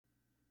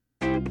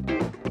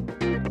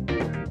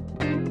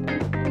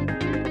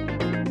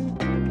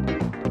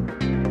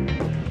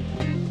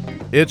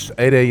It's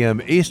 8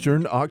 a.m.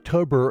 Eastern,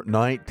 October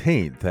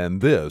 19th, and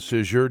this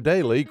is your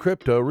daily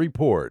crypto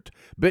report.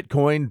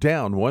 Bitcoin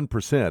down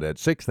 1% at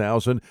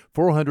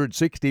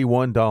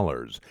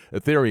 $6,461.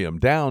 Ethereum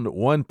down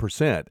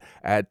 1%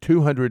 at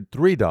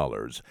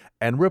 $203.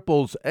 And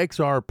Ripple's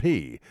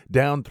XRP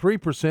down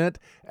 3%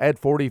 at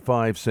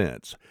 45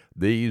 cents.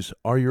 These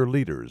are your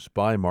leaders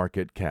by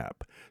market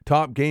cap.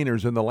 Top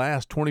gainers in the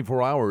last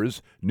 24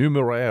 hours,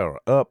 Numeraire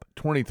up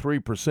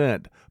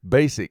 23%,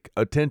 Basic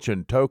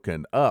Attention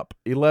Token up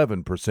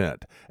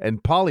 11%,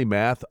 and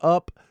Polymath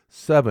up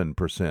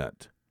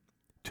 7%.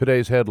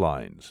 Today's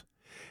headlines.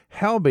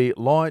 Huobi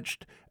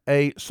launched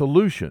a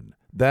solution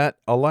that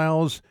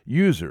allows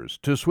users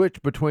to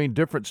switch between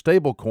different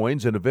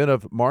stablecoins in event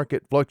of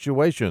market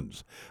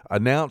fluctuations.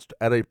 Announced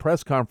at a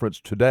press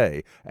conference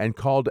today and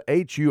called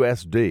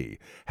HUSD,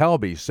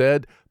 Huobi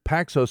said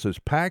Paxos's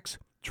Pax,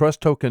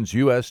 Trust Tokens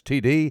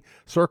USTD,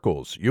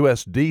 Circle's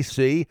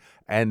USDC,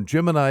 and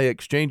Gemini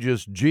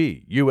Exchange's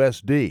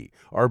GUSD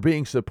are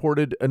being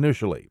supported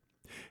initially.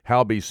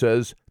 Huobi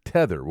says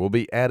Tether will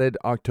be added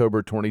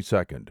October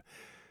 22nd.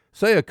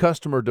 Say a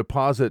customer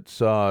deposits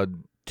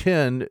 10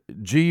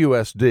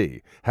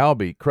 GUSD.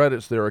 Huobi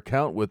credits their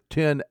account with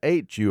 10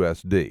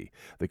 HUSD.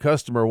 The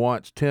customer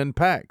wants 10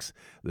 Pax.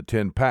 The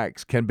 10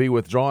 Pax can be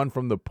withdrawn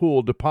from the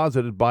pool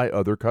deposited by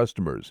other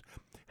customers.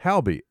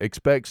 Huobi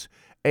expects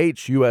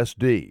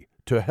HUSD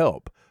to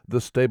help the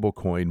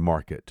stablecoin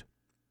market.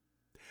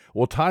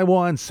 Well,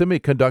 Taiwan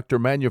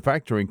Semiconductor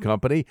Manufacturing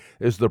Company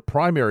is the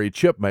primary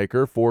chip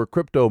maker for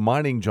crypto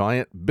mining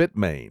giant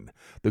Bitmain.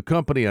 The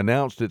company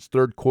announced its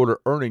third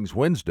quarter earnings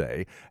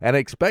Wednesday and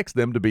expects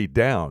them to be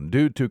down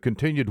due to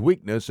continued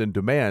weakness in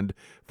demand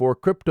for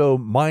crypto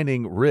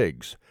mining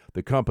rigs.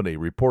 The company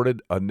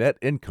reported a net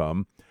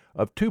income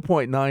of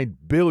 $2.9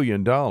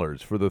 billion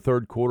for the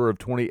third quarter of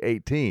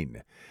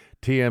 2018.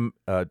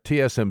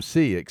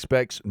 TSMC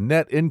expects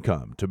net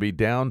income to be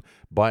down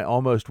by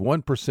almost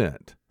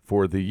 1%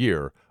 for the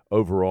year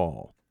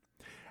overall.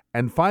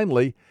 And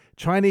finally,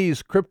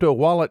 Chinese crypto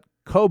wallet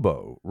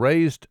Cobo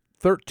raised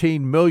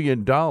 $13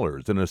 million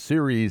in a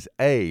Series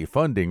A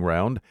funding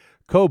round.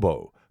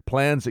 Cobo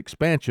plans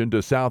expansion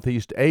to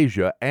Southeast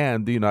Asia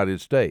and the United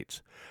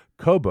States.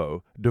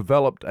 Cobo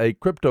developed a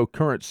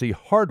cryptocurrency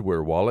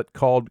hardware wallet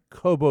called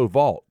Cobo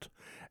Vault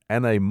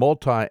and a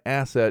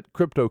multi-asset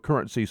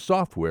cryptocurrency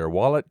software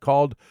wallet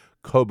called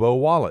Cobo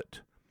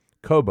Wallet.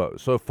 Cobo,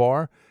 so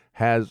far,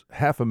 has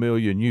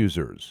 500,000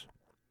 users.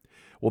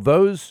 Well,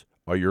 those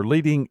are your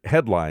leading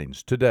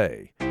headlines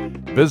today.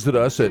 Visit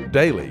us at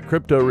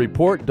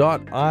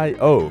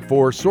dailycryptoreport.io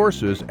for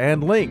sources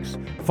and links.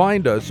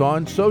 Find us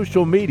on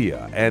social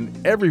media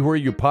and everywhere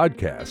you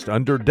podcast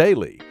under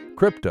Daily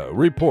Crypto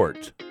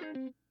Report.